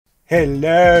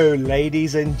Hello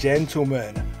ladies and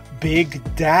gentlemen, Big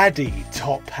Daddy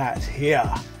Top Hat here.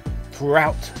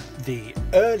 Throughout the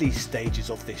early stages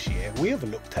of this year we have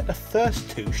looked at the first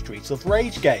two Streets of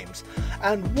Rage games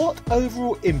and what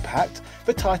overall impact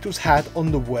the titles had on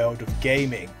the world of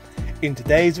gaming. In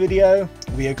today's video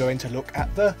we are going to look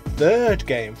at the third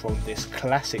game from this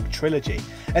classic trilogy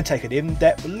and take an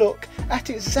in-depth look at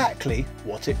exactly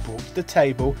what it brought to the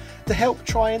table to help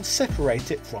try and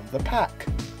separate it from the pack.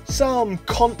 Some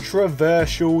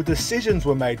controversial decisions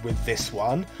were made with this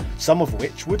one, some of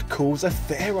which would cause a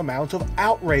fair amount of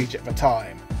outrage at the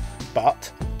time.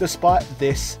 But despite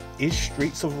this, is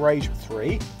Streets of Rage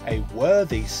 3 a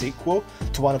worthy sequel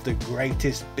to one of the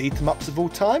greatest beat-em-ups of all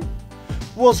time?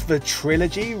 Was the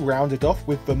trilogy rounded off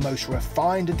with the most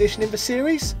refined edition in the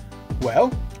series?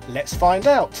 Well, let's find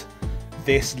out.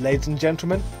 This, ladies and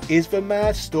gentlemen, is the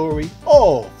mad story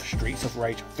of Streets of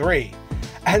Rage 3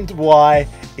 and why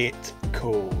it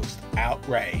caused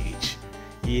outrage.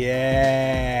 Yeah!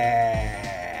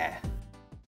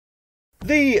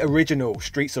 The original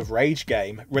Streets of Rage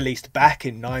game, released back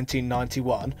in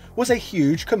 1991, was a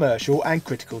huge commercial and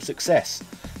critical success.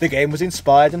 The game was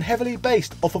inspired and heavily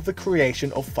based off of the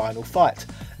creation of Final Fight,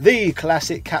 the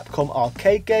classic Capcom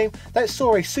arcade game that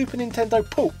saw a Super Nintendo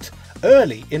port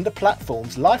early in the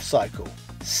platform's life cycle.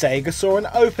 Sega saw an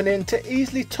opening to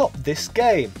easily top this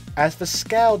game, as the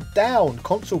scaled down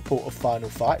console port of Final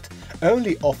Fight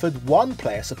only offered one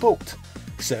player support.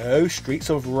 So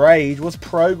Streets of Rage was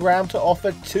programmed to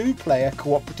offer two-player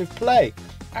cooperative play,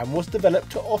 and was developed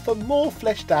to offer more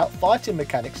fleshed out fighting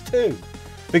mechanics too.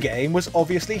 The game was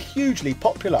obviously hugely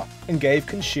popular, and gave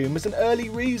consumers an early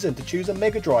reason to choose a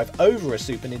Mega Drive over a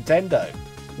Super Nintendo.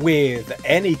 With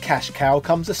any cash cow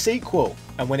comes a sequel,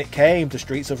 and when it came to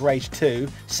Streets of Rage 2,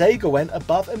 Sega went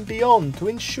above and beyond to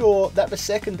ensure that the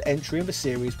second entry in the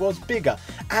series was bigger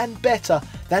and better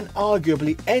than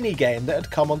arguably any game that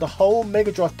had come on the whole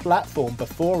Mega Drive platform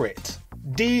before it.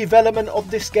 Development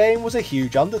of this game was a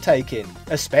huge undertaking,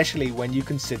 especially when you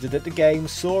consider that the game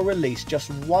saw release just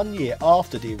 1 year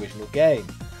after the original game.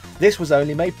 This was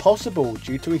only made possible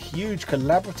due to a huge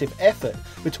collaborative effort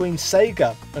between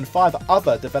Sega and 5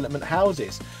 other development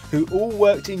houses, who all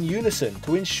worked in unison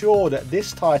to ensure that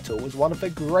this title was one of the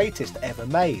greatest ever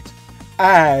made.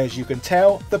 As you can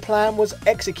tell, the plan was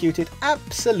executed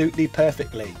absolutely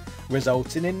perfectly,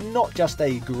 resulting in not just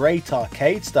a great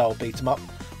arcade style beat 'em up,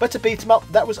 but a beat 'em up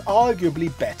that was arguably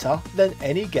better than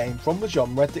any game from the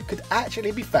genre that could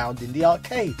actually be found in the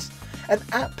arcades. An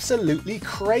absolutely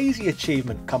crazy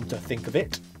achievement, come to think of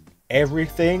it.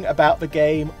 Everything about the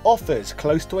game offers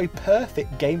close to a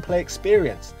perfect gameplay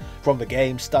experience, from the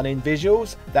game's stunning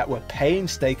visuals that were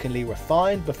painstakingly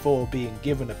refined before being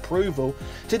given approval,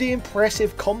 to the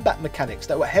impressive combat mechanics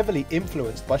that were heavily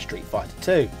influenced by Street Fighter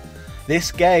 2.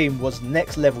 This game was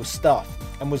next level stuff,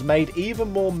 and was made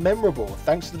even more memorable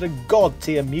thanks to the god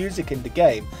tier music in the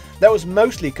game that was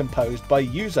mostly composed by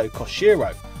Yuzo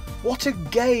Koshiro. What a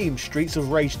game Streets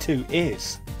of Rage 2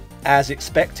 is! As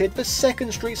expected, the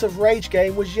second Streets of Rage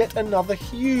game was yet another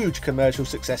huge commercial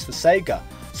success for Sega,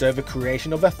 so the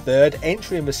creation of a third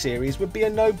entry in the series would be a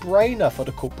no-brainer for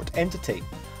the corporate entity.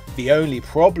 The only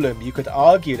problem you could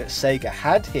argue that Sega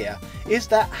had here is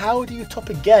that how do you top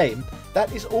a game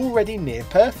that is already near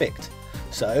perfect?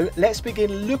 So let's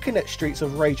begin looking at Streets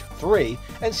of Rage 3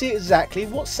 and see exactly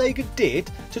what Sega did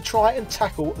to try and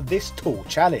tackle this tall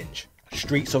challenge.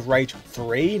 Streets of Rage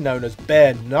 3, known as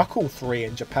Bare Knuckle 3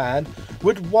 in Japan,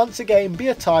 would once again be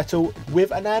a title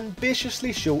with an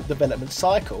ambitiously short development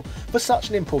cycle for such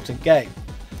an important game.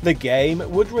 The game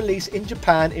would release in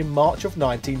Japan in March of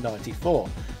 1994,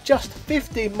 just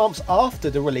 15 months after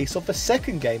the release of the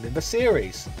second game in the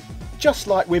series. Just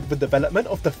like with the development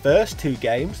of the first two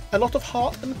games, a lot of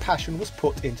heart and passion was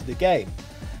put into the game.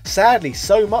 Sadly,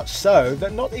 so much so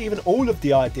that not even all of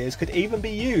the ideas could even be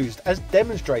used, as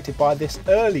demonstrated by this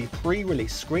early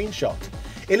pre-release screenshot,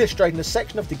 illustrating a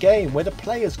section of the game where the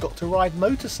players got to ride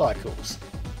motorcycles.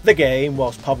 The game,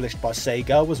 whilst published by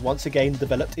Sega, was once again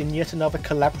developed in yet another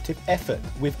collaborative effort,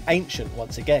 with Ancient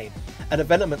once again, a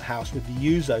development house with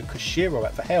Yuzo Koshiro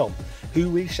at the helm, who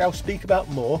we shall speak about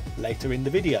more later in the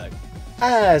video.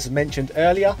 As mentioned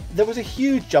earlier, there was a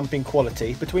huge jump in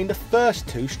quality between the first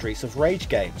two Streets of Rage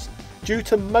games, due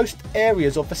to most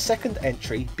areas of the second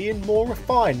entry being more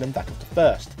refined than that of the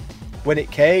first. When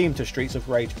it came to Streets of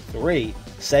Rage 3,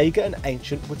 Sega and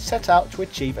Ancient would set out to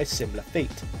achieve a similar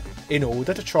feat. In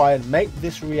order to try and make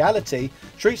this reality,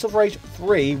 Streets of Rage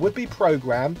 3 would be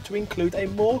programmed to include a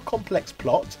more complex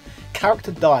plot,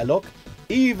 character dialogue,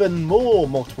 even more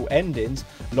multiple endings,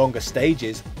 longer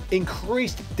stages,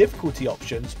 increased difficulty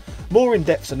options, more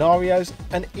in-depth scenarios,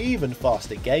 and even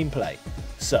faster gameplay.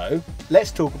 So,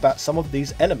 let's talk about some of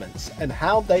these elements and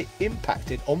how they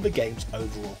impacted on the game's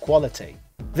overall quality.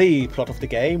 The plot of the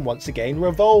game once again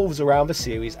revolves around the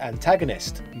series'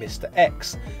 antagonist, Mr.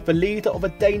 X, the leader of a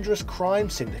dangerous crime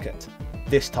syndicate.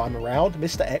 This time around,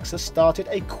 Mr. X has started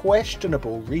a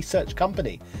questionable research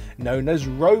company known as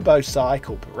RoboSci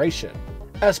Corporation.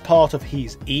 As part of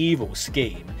his evil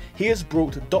scheme, he has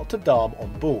brought Dr. Dharm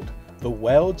on board, the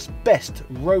world's best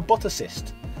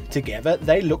roboticist. Together,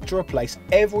 they look to replace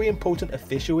every important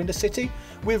official in the city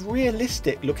with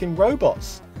realistic-looking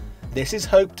robots. This is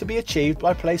hoped to be achieved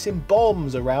by placing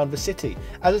bombs around the city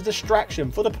as a distraction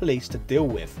for the police to deal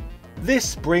with.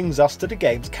 This brings us to the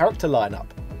game's character lineup.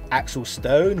 Axel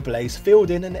Stone, Blaze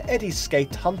Fielding and Eddie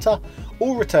Skate Hunter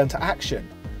all return to action.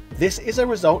 This is a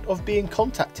result of being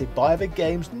contacted by the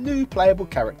game's new playable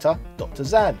character, Dr.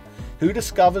 Zan, who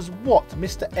discovers what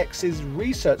Mr. X's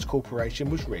research corporation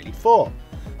was really for.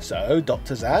 So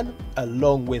Dr. Zan,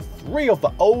 along with 3 of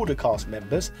the older cast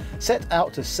members, set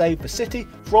out to save the city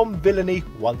from villainy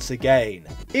once again.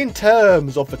 In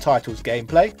terms of the title's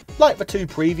gameplay, like the 2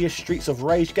 previous Streets of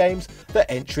Rage games, the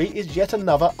entry is yet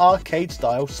another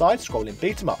arcade-style side-scrolling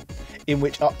beat-em-up, in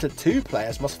which up to 2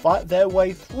 players must fight their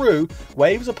way through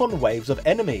waves upon waves of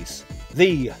enemies.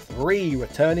 The 3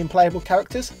 returning playable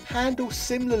characters handle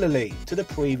similarly to the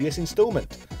previous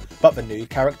installment, but the new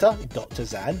character, Dr.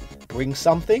 Zan, brings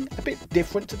something a bit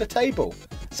different to the table.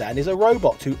 Zan is a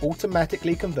robot who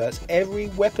automatically converts every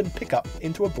weapon pickup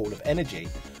into a ball of energy,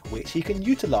 which he can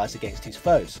utilise against his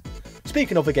foes.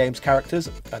 Speaking of the game's characters,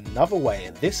 another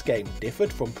way this game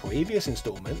differed from previous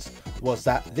installments was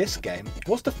that this game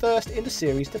was the first in the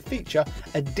series to feature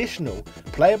additional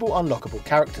playable unlockable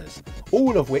characters,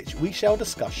 all of which we shall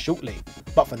discuss shortly.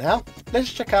 But for now,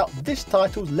 let's check out this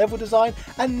title's level design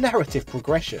and narrative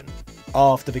progression.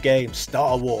 After the game's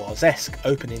Star Wars-esque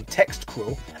opening text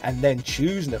crawl and then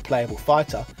choosing a playable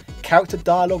fighter, character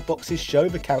dialogue boxes show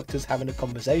the characters having a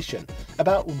conversation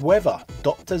about whether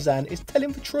Dr. Zan is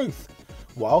telling the truth,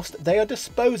 whilst they are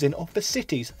disposing of the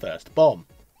city's first bomb.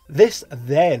 This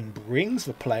then brings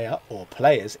the player or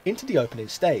players into the opening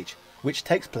stage, which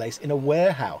takes place in a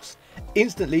warehouse.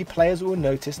 Instantly, players will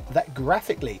notice that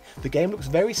graphically the game looks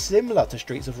very similar to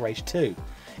Streets of Rage 2.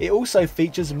 It also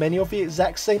features many of the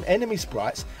exact same enemy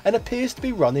sprites and appears to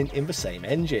be running in the same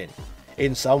engine.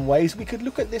 In some ways we could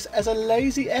look at this as a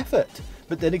lazy effort,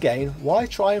 but then again, why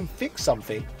try and fix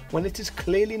something when it is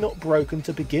clearly not broken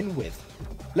to begin with?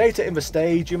 Later in the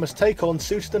stage you must take on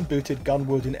suited and booted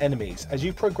gun-wielding enemies as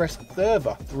you progress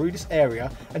further through this area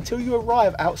until you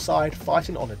arrive outside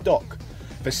fighting on a dock.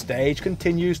 The stage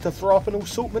continues to throw up an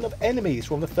assortment of enemies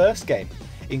from the first game,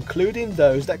 including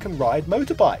those that can ride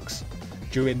motorbikes.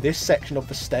 During this section of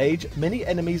the stage, many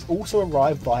enemies also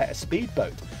arrive via a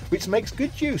speedboat, which makes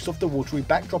good use of the watery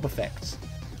backdrop effects.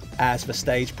 As the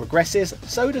stage progresses,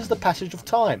 so does the passage of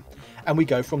time, and we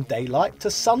go from daylight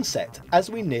to sunset as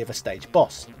we near the stage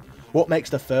boss. What makes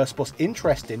the first boss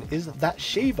interesting is that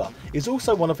Shiva is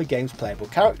also one of the game's playable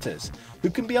characters, who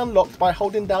can be unlocked by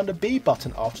holding down the B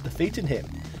button after defeating him,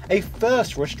 a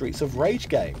first for a Streets of Rage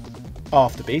game.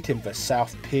 After beating the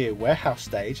South Pier warehouse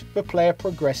stage, the player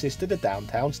progresses to the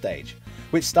downtown stage,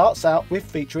 which starts out with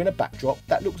featuring a backdrop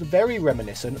that looks very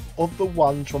reminiscent of the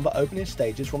ones from the opening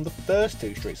stages from the first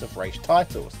 2 Streets of Rage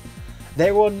titles.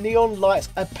 There are neon lights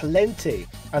aplenty,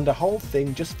 and the whole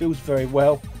thing just feels very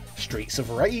well Streets of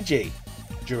Ragey.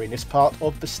 During this part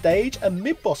of the stage, a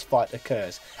mid-boss fight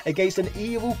occurs against an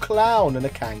evil clown and a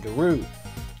kangaroo.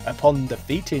 Upon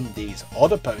defeating these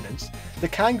odd opponents, the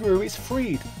kangaroo is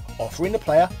freed, offering the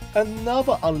player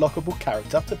another unlockable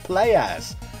character to play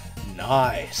as.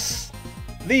 Nice!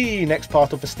 The next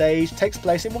part of the stage takes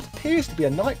place in what appears to be a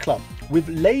nightclub, with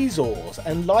lasers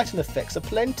and lighting effects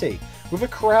aplenty, with a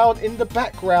crowd in the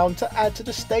background to add to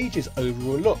the stage's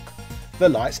overall look. The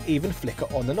lights even flicker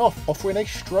on and off, offering a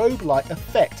strobe-like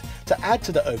effect to add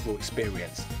to the overall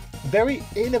experience. Very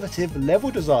innovative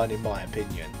level design in my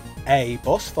opinion. A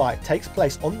boss fight takes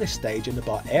place on this stage in the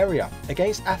bar area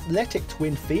against athletic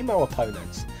twin female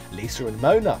opponents, Lisa and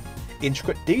Mona.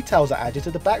 Intricate details are added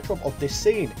to the backdrop of this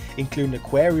scene, including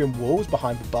aquarium walls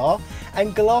behind the bar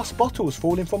and glass bottles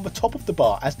falling from the top of the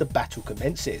bar as the battle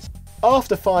commences.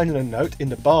 After finding a note in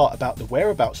the bar about the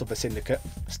whereabouts of the syndicate,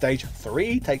 stage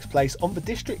 3 takes place on the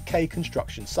District K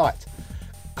construction site.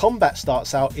 Combat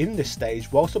starts out in this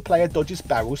stage whilst the player dodges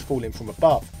barrels falling from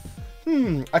above.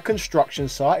 A construction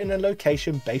site in a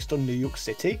location based on New York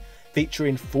City,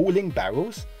 featuring falling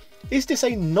barrels? Is this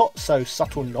a not so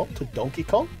subtle nod to Donkey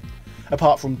Kong?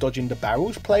 Apart from dodging the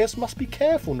barrels, players must be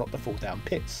careful not to fall down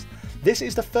pits. This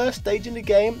is the first stage in the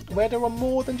game where there are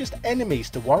more than just enemies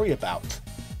to worry about.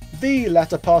 The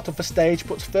latter part of the stage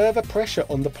puts further pressure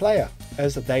on the player,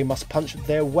 as they must punch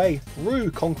their way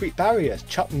through concrete barriers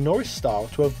Chuck Norris style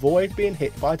to avoid being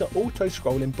hit by the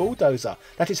auto-scrolling bulldozer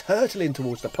that is hurtling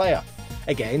towards the player.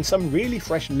 Again, some really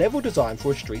fresh level design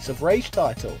for a Streets of Rage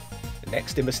title.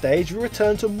 Next in the stage, we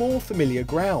return to more familiar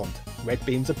ground. Red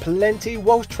beams aplenty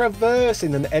whilst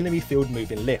traversing an enemy field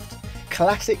moving lift.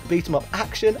 Classic beat 'em up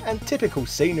action and typical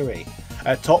scenery.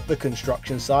 Atop the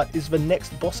construction site is the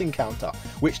next boss encounter,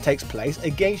 which takes place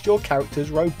against your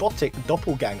character's robotic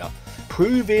doppelganger,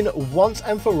 proving once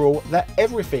and for all that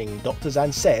everything Dr.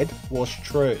 Zan said was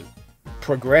true.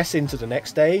 Progressing to the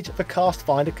next stage, the cast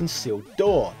find a concealed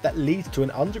door that leads to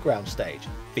an underground stage,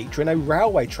 featuring a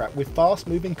railway track with fast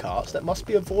moving carts that must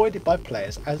be avoided by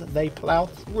players as they plough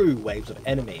through waves of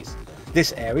enemies.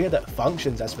 This area that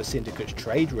functions as the Syndicate's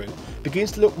trade route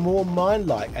begins to look more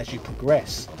mine-like as you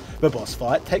progress. The boss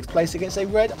fight takes place against a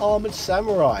red armoured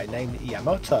samurai named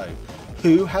Yamato,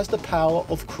 who has the power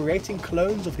of creating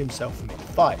clones of himself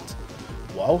mid-fight.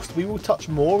 Whilst we will touch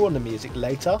more on the music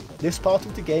later, this part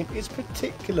of the game is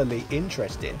particularly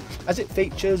interesting as it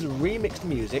features remixed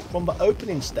music from the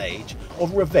opening stage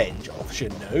of Revenge of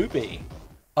Shinobi.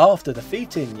 After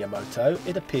defeating Yamato,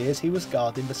 it appears he was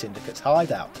guarding the Syndicate's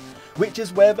hideout, which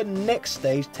is where the next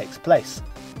stage takes place.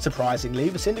 Surprisingly,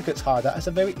 the Syndicate's hideout has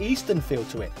a very eastern feel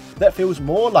to it that feels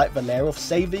more like the lair of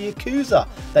Save the Yakuza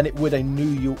than it would a New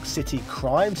York City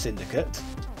crime syndicate.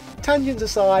 Tangents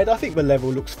aside, I think the level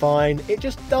looks fine, it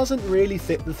just doesn't really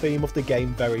fit the theme of the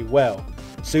game very well.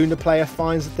 Soon the player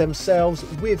finds themselves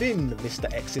within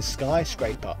Mr. X's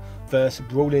skyscraper, first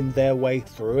brawling their way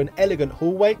through an elegant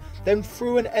hallway, then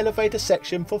through an elevator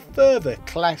section for further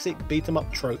classic beat 'em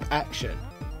up trope action.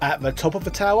 At the top of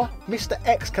the tower, Mr.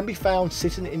 X can be found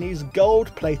sitting in his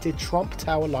gold-plated Trump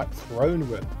Tower-like throne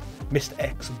room. Mr.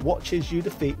 X watches you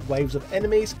defeat waves of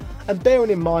enemies, and bearing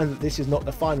in mind that this is not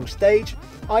the final stage,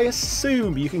 I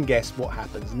assume you can guess what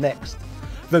happens next.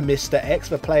 The Mr. X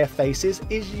the player faces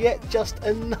is yet just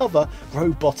another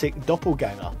robotic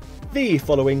doppelganger. The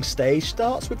following stage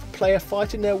starts with the player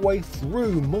fighting their way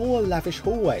through more lavish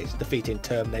hallways, defeating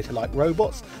Terminator-like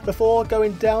robots before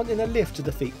going down in a lift to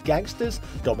defeat gangsters,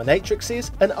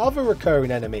 dominatrixes and other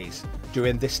recurring enemies.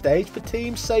 During this stage, the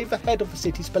team save the head of the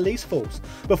city's police force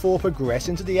before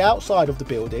progressing to the outside of the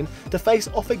building to face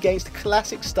off against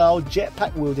classic-style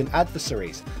jetpack-wielding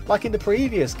adversaries, like in the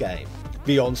previous game.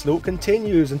 The onslaught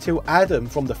continues until Adam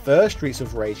from the first Streets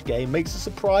of Rage game makes a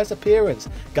surprise appearance,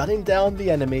 gunning down the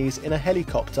enemies in a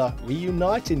helicopter,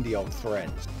 reuniting the old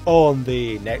friends. On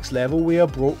the next level, we are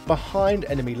brought behind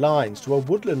enemy lines to a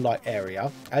woodland-like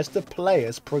area as the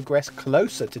players progress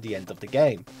closer to the end of the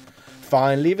game.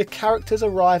 Finally, the characters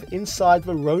arrive inside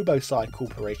the RoboPsy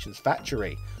Corporation's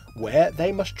factory, where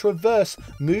they must traverse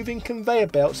moving conveyor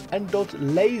belts and dodge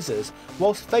lasers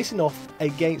whilst facing off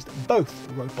against both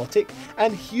robotic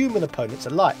and human opponents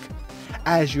alike.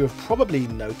 As you have probably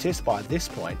noticed by this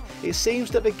point, it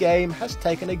seems that the game has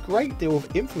taken a great deal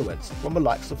of influence from the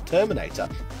likes of Terminator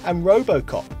and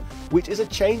RoboCop, which is a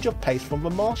change of pace from the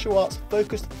martial arts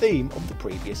focused theme of the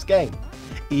previous game.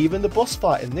 Even the boss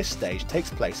fight in this stage takes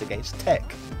place against tech.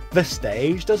 The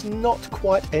stage does not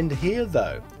quite end here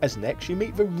though, as next you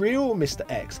meet the real Mr.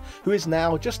 X, who is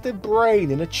now just a brain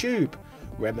in a tube,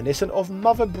 reminiscent of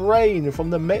Mother Brain from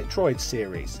the Metroid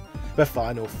series. The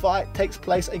final fight takes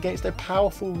place against a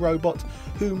powerful robot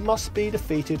who must be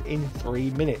defeated in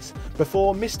 3 minutes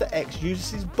before Mr. X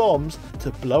uses his bombs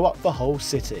to blow up the whole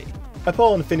city.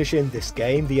 Upon finishing this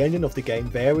game, the ending of the game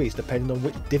varies depending on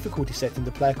which difficulty setting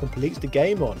the player completes the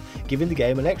game on, giving the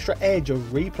game an extra edge of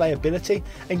replayability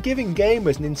and giving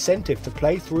gamers an incentive to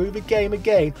play through the game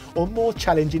again on more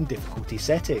challenging difficulty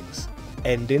settings.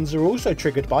 Endings are also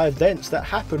triggered by events that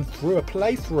happen through a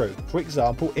playthrough. For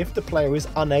example, if the player is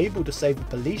unable to save the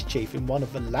police chief in one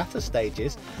of the latter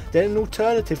stages, then an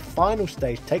alternative final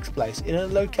stage takes place in a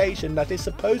location that is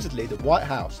supposedly the White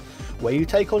House, where you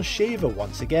take on Shiva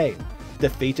once again.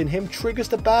 Defeating him triggers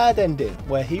the bad ending,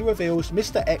 where he reveals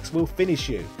Mr. X will finish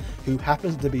you, who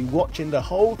happens to be watching the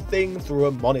whole thing through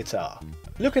a monitor.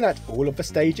 Looking at all of the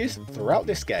stages throughout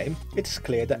this game, it is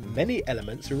clear that many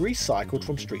elements are recycled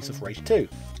from Streets of Rage 2,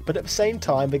 but at the same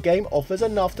time the game offers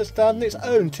enough to stand on its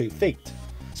own 2 feet.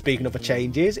 Speaking of the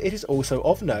changes, it is also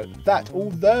of note that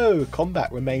although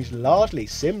combat remains largely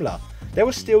similar, there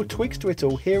are still tweaks to it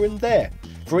all here and there.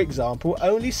 For example,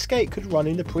 only Skate could run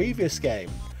in the previous game,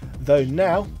 though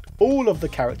now all of the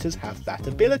characters have that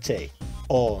ability.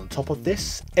 On top of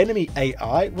this, enemy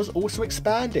AI was also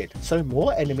expanded, so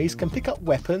more enemies can pick up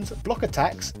weapons, block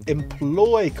attacks,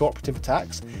 employ cooperative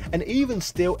attacks, and even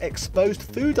steal exposed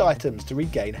food items to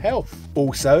regain health.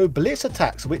 Also, blitz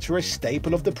attacks, which were a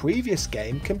staple of the previous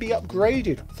game, can be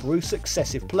upgraded through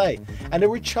successive play, and a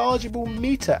rechargeable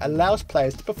meter allows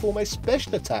players to perform a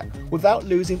special attack without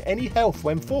losing any health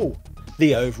when full.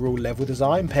 The overall level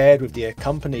design paired with the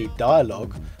accompanied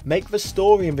dialogue make the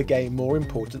story in the game more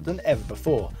important than ever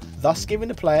before, thus giving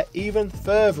the player even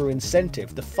further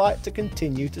incentive to fight to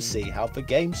continue to see how the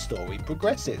game's story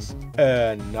progresses.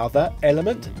 Another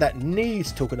element that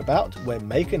needs talking about when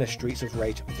making a Streets of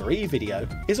Rage 3 video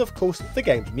is of course the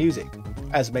game's music.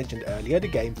 As mentioned earlier, the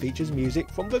game features music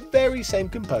from the very same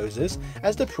composers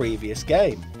as the previous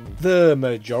game. The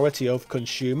majority of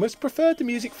consumers preferred the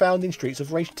music found in Streets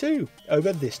of Rage 2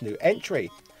 over this new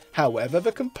entry. However,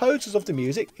 the composers of the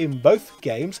music in both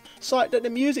games cite that the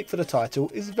music for the title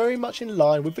is very much in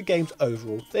line with the game's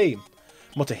overall theme.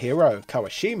 Motohiro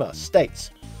Kawashima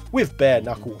states, "With Bare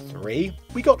Knuckle 3,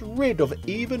 we got rid of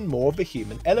even more of the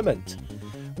human element.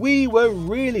 We were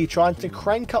really trying to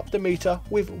crank up the meter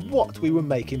with what we were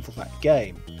making for that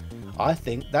game. I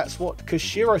think that's what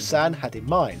Koshiro-san had in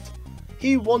mind.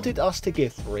 He wanted us to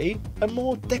give 3 a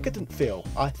more decadent feel,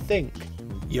 I think."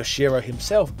 Yoshiro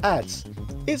himself adds,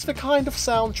 "It's the kind of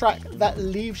soundtrack that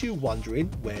leaves you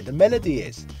wondering where the melody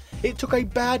is. It took a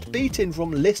bad beating from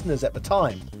listeners at the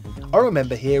time. I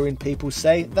remember hearing people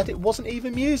say that it wasn't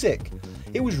even music.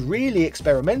 It was really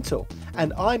experimental,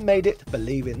 and I made it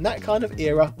believing that kind of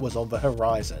era was on the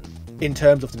horizon." In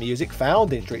terms of the music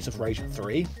found in Streets of Rage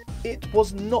 3, it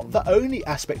was not the only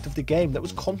aspect of the game that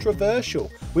was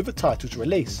controversial with the title's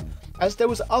release, as there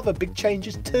was other big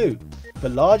changes too, the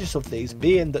largest of these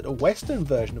being that a Western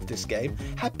version of this game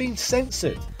had been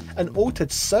censored and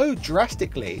altered so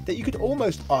drastically that you could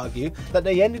almost argue that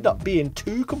they ended up being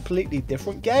 2 completely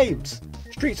different games.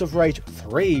 Streets of Rage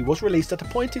 3 was released at a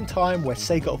point in time where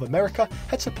SEGA of America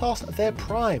had surpassed their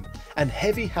prime, and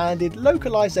heavy-handed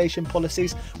localization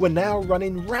policies were now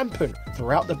running rampant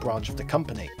throughout the branch of the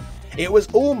company. It was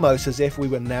almost as if we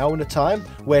were now in a time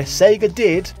where SEGA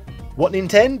did what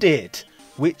Nintendo did,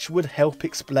 which would help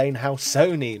explain how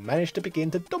Sony managed to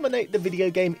begin to dominate the video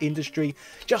game industry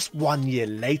just 1 year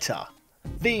later.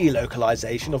 The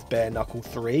localization of Bare Knuckle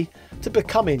 3 to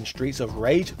becoming Streets of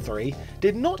Rage 3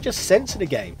 did not just censor the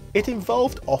game, it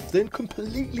involved often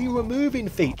completely removing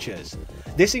features.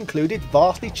 This included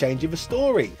vastly changing the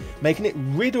story, making it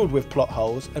riddled with plot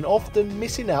holes and often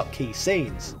missing out key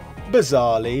scenes.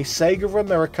 Bizarrely, SEGA of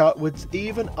America would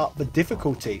even up the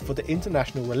difficulty for the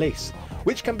international release,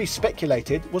 which can be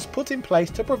speculated was put in place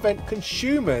to prevent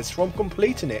consumers from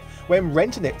completing it when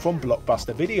renting it from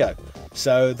Blockbuster Video,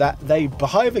 so that they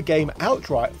buy the game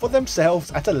outright for themselves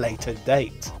at a later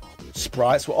date.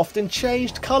 Sprites were often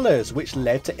changed colours, which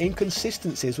led to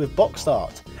inconsistencies with box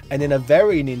art, and in a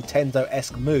very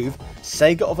Nintendo-esque move,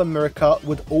 SEGA of America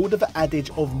would order the adage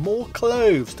of more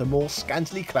clothes to more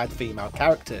scantily clad female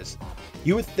characters.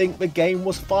 You would think the game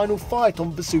was Final Fight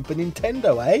on the Super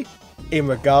Nintendo, eh? In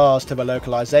regards to the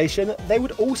localization, they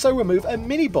would also remove a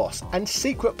mini-boss and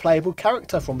secret playable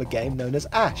character from the game known as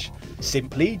Ash,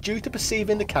 simply due to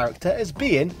perceiving the character as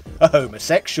being a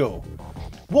homosexual.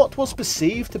 What was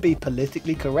perceived to be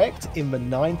politically correct in the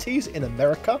 90s in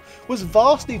America was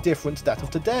vastly different to that of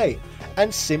today,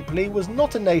 and simply was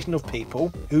not a nation of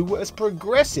people who were as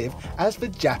progressive as the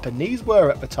Japanese were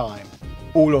at the time.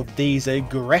 All of these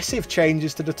aggressive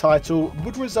changes to the title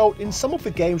would result in some of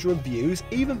the game's reviews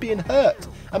even being hurt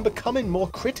and becoming more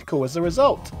critical as a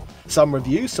result. Some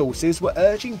review sources were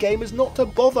urging gamers not to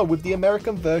bother with the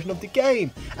American version of the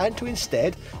game and to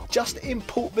instead just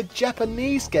import the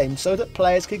Japanese game so that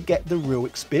players could get the real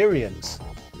experience.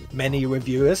 Many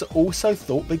reviewers also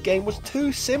thought the game was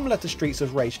too similar to Streets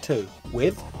of Rage 2,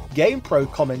 with GamePro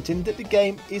commenting that the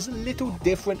game is little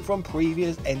different from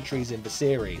previous entries in the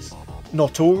series.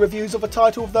 Not all reviews of the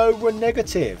title though were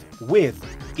negative, with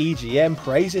EGM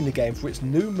praising the game for its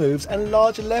new moves and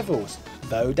larger levels,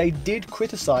 though they did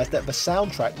criticise that the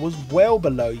soundtrack was well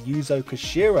below Yuzo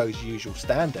Koshiro's usual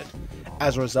standard.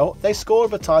 As a result, they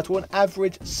scored the title an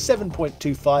average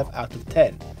 7.25 out of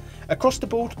 10. Across the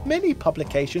board, many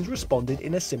publications responded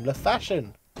in a similar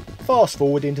fashion. Fast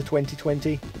forward into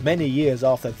 2020, many years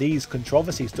after these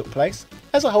controversies took place,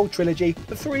 as a whole trilogy,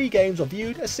 the 3 games are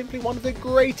viewed as simply one of the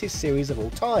greatest series of all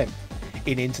time.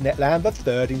 In internet land, the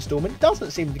 3rd instalment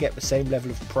doesn't seem to get the same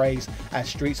level of praise as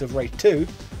Streets of Rage 2,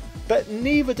 but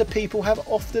neither do people have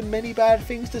often many bad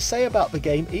things to say about the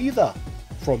game either.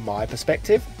 From my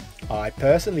perspective, I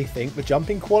personally think the jump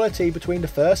in quality between the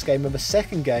first game and the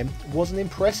second game was an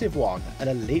impressive one, and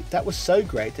a leap that was so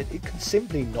great that it could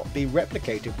simply not be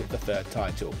replicated with the third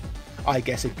title. I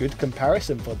guess a good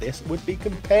comparison for this would be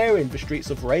comparing the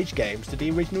Streets of Rage games to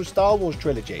the original Star Wars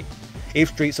trilogy. If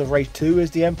Streets of Rage 2 is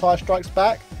The Empire Strikes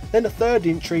Back, then the third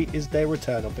entry is their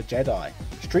Return of the Jedi.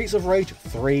 Streets of Rage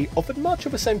 3 offered much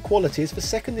of the same quality as the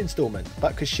second installment,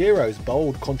 but Koshiro's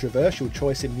bold, controversial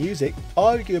choice in music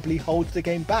arguably holds the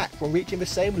game back from reaching the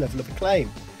same level of acclaim.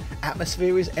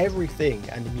 Atmosphere is everything,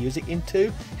 and the music in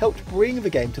 2 helped bring the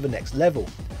game to the next level.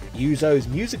 Yuzo's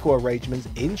musical arrangements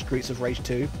in Streets of Rage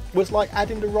 2 was like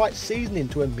adding the right seasoning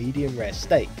to a medium rare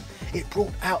steak. It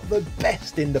brought out the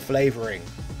best in the flavouring.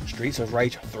 Streets of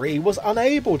Rage 3 was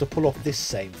unable to pull off this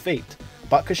same feat,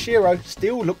 but Koshiro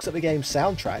still looks at the game's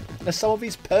soundtrack as some of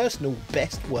his personal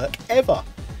best work ever,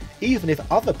 even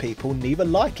if other people neither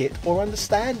like it or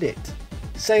understand it.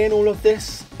 Saying all of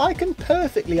this, I can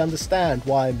perfectly understand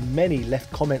why many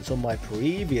left comments on my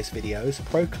previous videos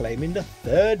proclaiming the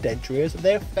third entry as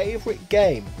their favourite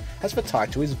game, as the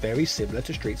title is very similar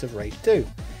to Streets of Rage 2,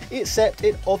 except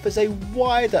it offers a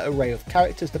wider array of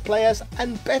characters to play as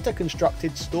and better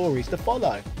constructed stories to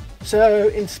follow. So,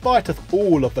 in spite of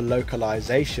all of the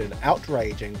localization,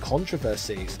 outrage and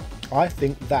controversies, I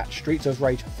think that Streets of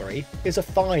Rage 3 is a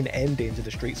fine ending to the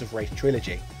Streets of Rage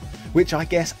trilogy, which I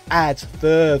guess adds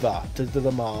further to the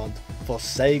demand for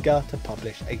Sega to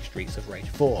publish a Streets of Rage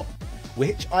 4,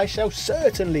 which I shall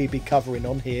certainly be covering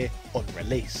on here on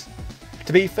release.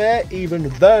 To be fair, even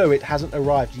though it hasn't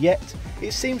arrived yet,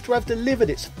 it seems to have delivered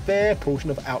its fair portion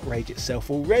of Outrage itself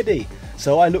already,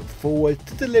 so I look forward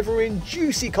to delivering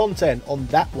juicy content on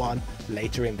that one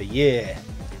later in the year.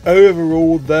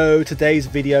 Overall though, today's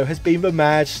video has been the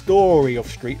mad story of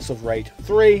Streets of Rage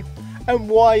 3 and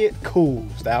why it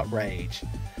caused outrage.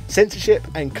 Censorship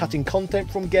and cutting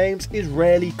content from games is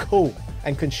rarely cool,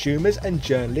 and consumers and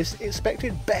journalists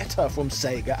expected better from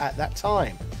Sega at that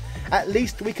time. At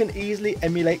least we can easily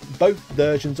emulate both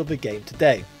versions of the game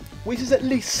today, which is at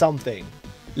least something.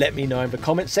 Let me know in the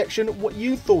comment section what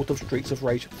you thought of Streets of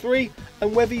Rage 3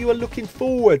 and whether you are looking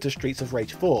forward to Streets of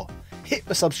Rage 4. Hit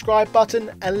the subscribe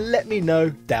button and let me know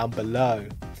down below.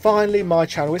 Finally, my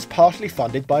channel is partially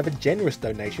funded by the generous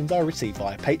donations I receive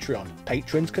via Patreon.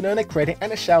 Patrons can earn a credit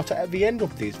and a shout out at the end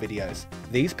of these videos.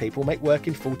 These people make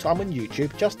working full time on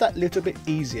YouTube just that little bit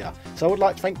easier, so I would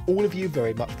like to thank all of you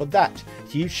very much for that.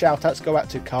 Huge shout outs go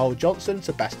out to Carl Johnson,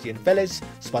 Sebastian Velez,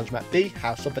 SpongeMatt B,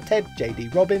 House of the Ted,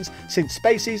 JD Robbins, Synth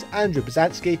Spaces, Andrew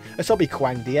Bazanski, Asobi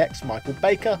Kwang DX, Michael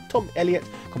Baker, Tom Elliott,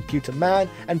 Computer Man,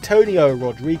 Antonio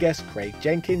Rodriguez, Craig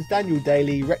Jenkins, Daniel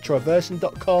Daly,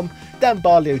 Retroversion.com, Dan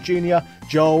Barlow Jr.,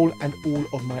 Joel, and all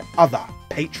of my other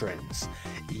patrons.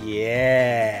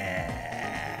 Yeah!